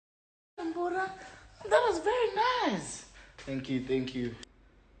Mpura. That was very nice. Thank you.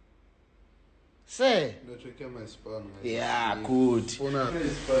 Say. No, check out my spam. Yeah, good.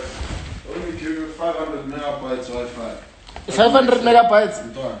 Only give you 500 megabytes Wi-Fi. 500 megabytes?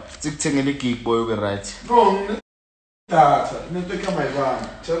 It's gig boy, we right. No, data. No, take out my van.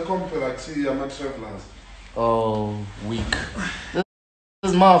 Telkom Galaxy, I'm a travelers. Oh, weak.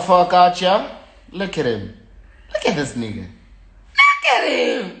 This motherfucker out here. Look at him. Look at this nigga. Look at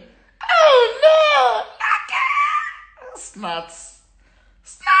him. Oh no. Look at him. Snuts.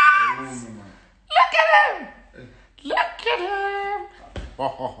 Oh, no, Look at him. Look at him.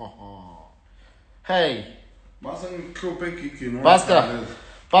 Hey. Basta.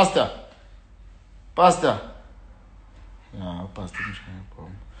 Yeah, pasta.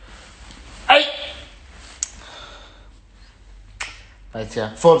 Hey. Right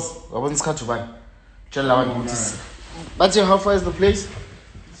here. Forbes, I want this car to buy. But how far is the place?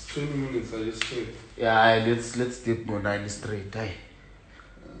 It's 20 minutes, I just checked. Yeah, let's dip more 9 straight. Hey.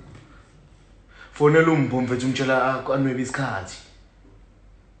 Fonela umbomvethu umtshela maybe isikhathi.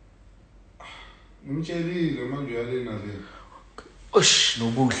 Ngimtshelile manje uyalena le. Ush,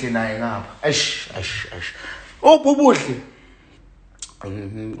 nobuhle naye ngapha. Ash. Ubuhle.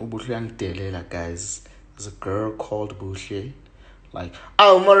 Ubuhle uyangidelela, guys. There's a girl called Buhle. Like,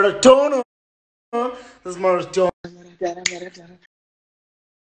 oh, Maradona. This is Maradona.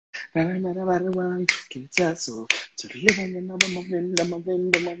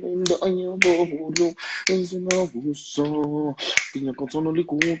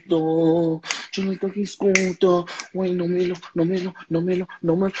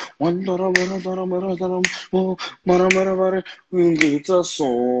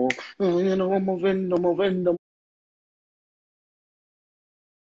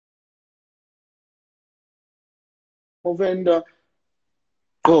 Movendo.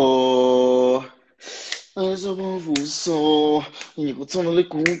 Oh,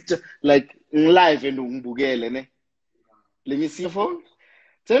 like live and umbukele ne. Let me see your phone.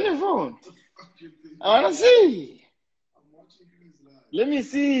 Turn your phone. I wanna see. Let me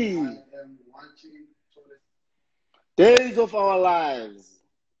see. I am watching Days of our lives.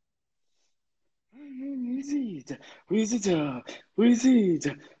 Who is it? Who is it?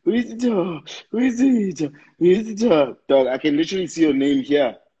 Dog, I can literally see your name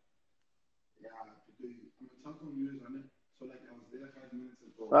here. Yeah, because I'm a Telkom user, man. So like I was there 5 minutes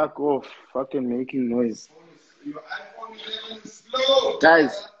ago. Fuck off. Fucking making noise. Your iPhone 11 is slow.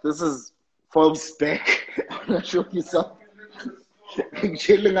 Guys, this is Forbes back. I'm not sure you saw. I'm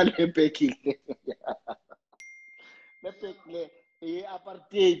chilling on the back.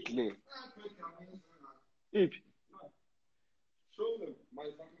 Apartheid. Show them my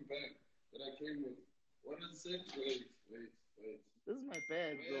fucking bag that I came with. What does it say? Wait. This is my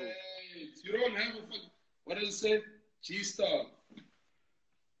bag, bro. Wait. You don't have a fucking. What does it say? G-Star.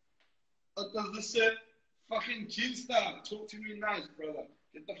 What does this say? Fucking G-Star. Talk to me nice, brother.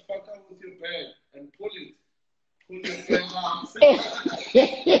 Get the fuck out with your bag and pull it. Pull your bag out.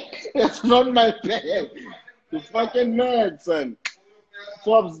 It's not my bag. You fucking mad, son.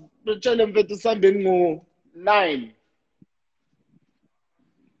 Forbes, tell him to something more. 9.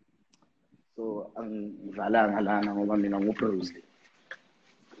 So, ngivalanga ngoba mina nguProsely.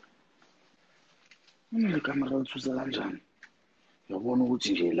 Mina le camera uthusa kanjani? Uyabona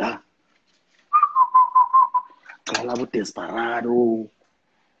ukuthi nje la qala bu desperado.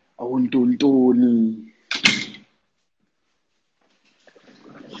 Awuntontoni.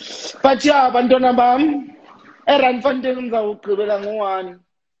 But yeah, bantwana bami, eRandfontein ngizawugqibela ngo-1.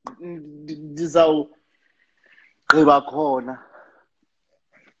 Ndizawugqiba khona.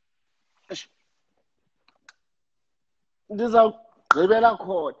 Ndizawugqibela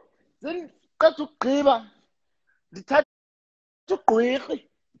khona. Sendiqeda ukugqiba ndithatha ugqwirhi.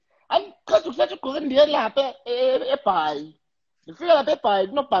 Andiqeda ukuthatha ugqwirhi ndiye lapha eBhayi. Ndifika lapha eBhayi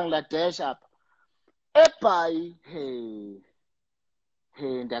kunoBangladesh apha. eBhayi,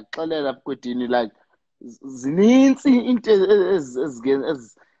 ndiyakuxelela bkwedini, like zinintsi into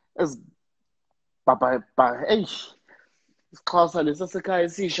isixhosa lesi sasekhaya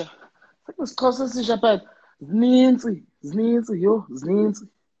esisha. Isixhosa esisha phela. Zinintsi.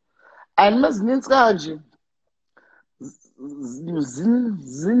 And mazinintsi kanje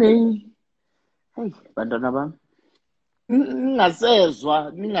bantwana bami,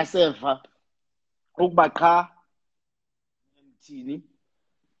 ningaseva ukuba qha ngithini,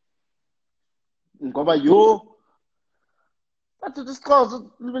 ngoba bathi isixhosa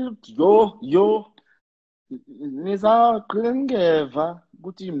yo nizawugqina ngeva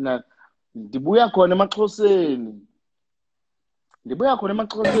ukuthi mina ndibuya khona emaXhoseni. Ndibuya khona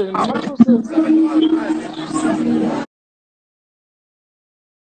emaXhoseni, namaXhoseni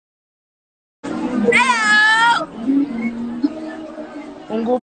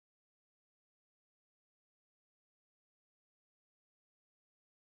ungubani?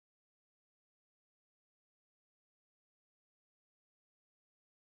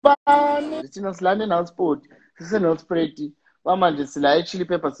 Thina silanda eNelsport, siseNelspruit. Manje sila eChili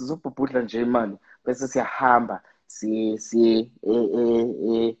Pepper sizobhubhudla nje imali bese siyahamba siye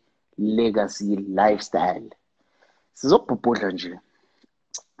Legacy Lifestyle. Sizobhubhudla nje.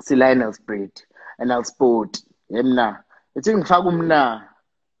 Sila eNelsport. Yemna. Ithi ngifaka umna.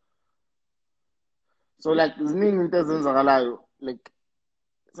 So like ziningi into ezenzakalayo, like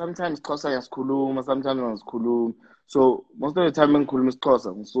sometimes Xhosa ngiyasikhuluma, sometimes ngisikhuluma. So most of the time engikhuluma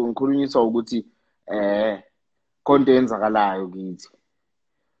isiXhosa ngikhulunyiswa ukuthi konke eyenzakalayo kithi.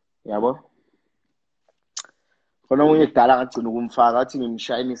 Yabo? Khona omunye kudala ngagcina ukumfaka athi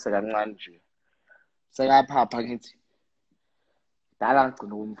ngimshayinise kancane nje. Sekaphapha ngithi. Dala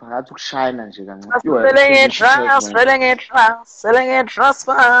ngagcina ukumfaka athi ukushayina nje kancane. Selling a trust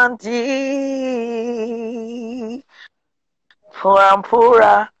fund.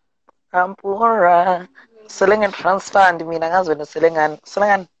 Mpura Mpura. Selling a trust fund. Mina ngazwena selling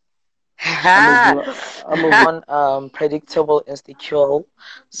on predictable insecure,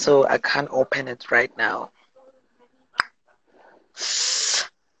 so I can't open it right now.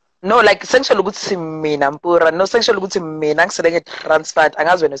 No, like sexual ukuthi mina Mpura, no sexual ukuthi mina ngiselenge transfer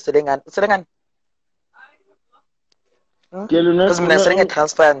angazwena selengani. Because mina selenge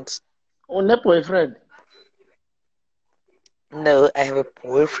transfer. Une boyfriend? No, I have a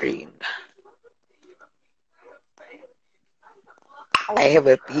boyfriend. I have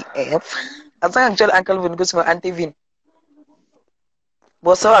a BF. Asanga ngitshela Uncle Vin ukuthi ngo-Auntie Vin.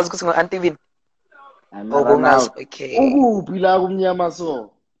 Bosawazi ukuthi ngo-Auntie Vin. Now. Okay. Ukuphi la kumnyama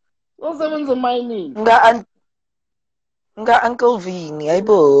so? Usebenza mining. Nga Uncle Vin,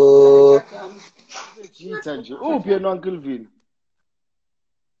 hayibo. Jitha nje. Uphi yena Uncle Vin?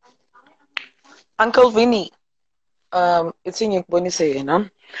 Uncle Vinny. It's in ngikubonise yena.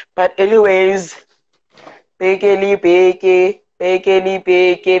 But anyways, pekeli.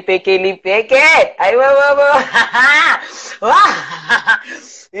 Ayibo.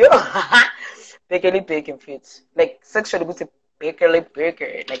 Yo. Pekeli fits. Like sexually with pekeli.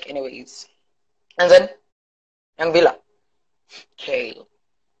 Like anyways. And then Young Villa. Okay.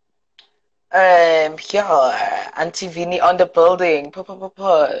 Yeah, Auntie Vinny on the building.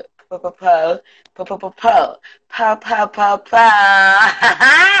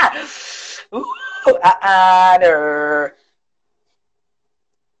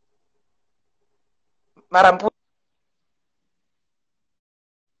 Marampu.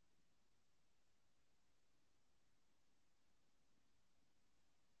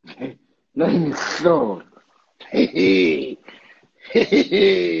 No.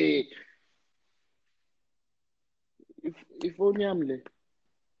 Ifoni yami le.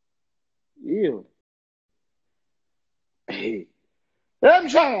 Iyo.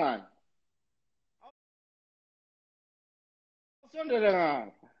 Mshangana. Sondela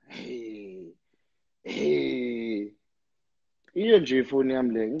ngapha. Iyo nje ifoni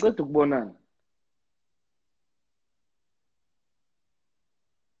yami le. Ngicela ukubonana.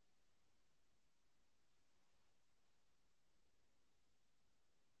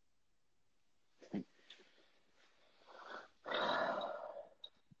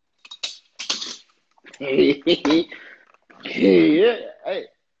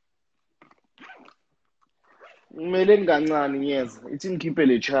 Kumele ngingancane ngiyeza. Ithi ngikhiphe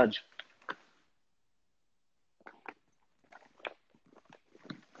le charge.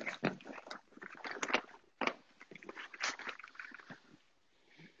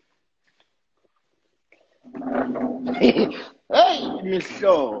 Hey,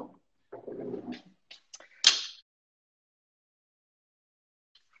 mihlo.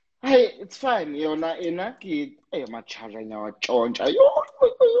 Hey, it's fine. Yona enaki macharge ngiyawatshontsha. Yo.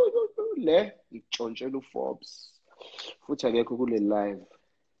 Le ngitshontshela uForbes. Futhi akekho kule live.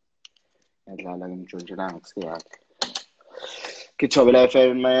 Ngidlala ngimtshontshela ngisiyakhe. Kithobela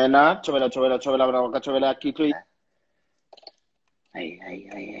FM mina, thobela bana bakathobela kitlo.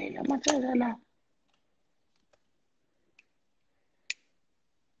 Hey, la macharge la.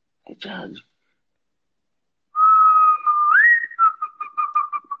 Charge.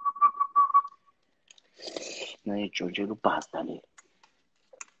 Ngitshontshela ubasta le.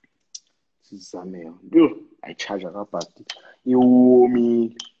 Sizameo. Yo, ayicharge akabhadi.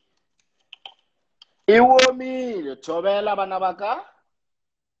 Iwomile, thobela bana baka.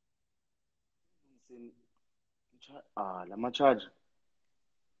 lama charge.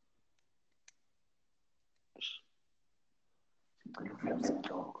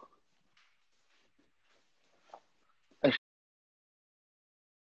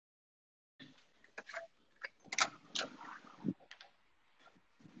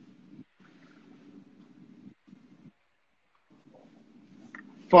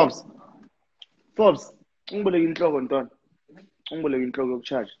 Forbes, ungiboleka inhloko ntwana. Ungiboleka inhloko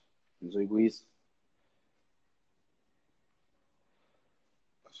yokucharge. Ngizoyibuyisa.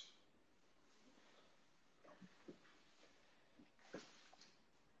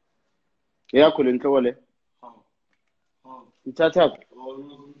 Yakho le nhloko le. Ithatha.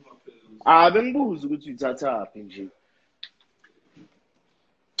 Bengibuza ukuthi uyithathaphi nje.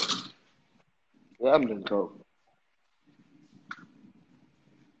 Yami le nhloko.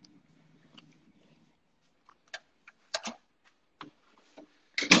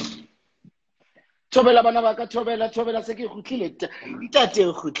 Thobela bana ba ka, thobela se ke kgutlile. Ntate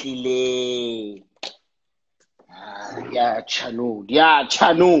o kgutlile. Diacha no.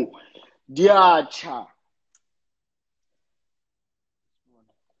 Diacha.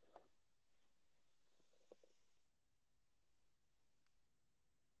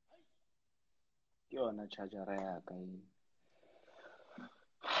 Ke yona charger ya ka e.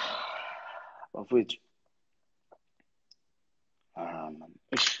 Bafowethu. Man.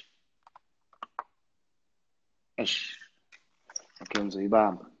 Eish. Okay,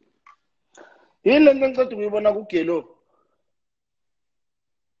 ngizoyibamba. Yini lento engicela ukuyibona ku gallow?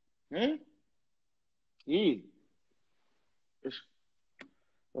 Yini? Eish.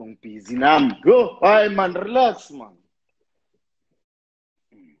 Ngibusy nami. Yo, hayi man, relax man.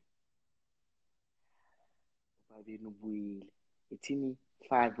 Babini ubuyile. Ithini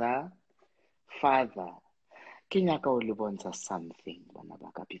father. Ke nyaka o le bontsha something bana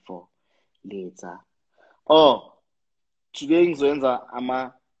ba ka before later. Today ngizoyenza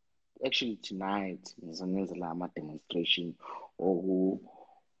actually tonight ngizongenzela ama-demonstration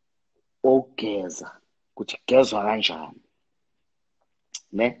ogeza ukuthi kugezwa kanjani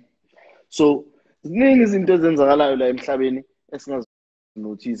ne. So ziningi izinto ezenzakalayo la emhlabeni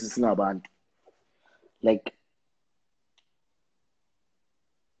esingazinothisi singabantu, like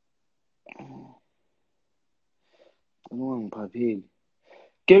ngiphapheli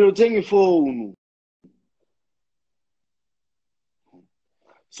ke uthenga ifoni.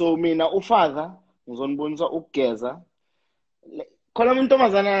 So mina ufather ngizonibonisa ukugeza khona umuntu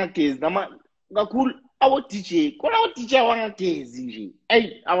omazana agezi kakhulu abo DJ, khona abo DJ wangagezi nje.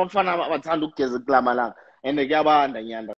 Abafana abathanda ukugeza kulamalanga and kuyabanda nyanda.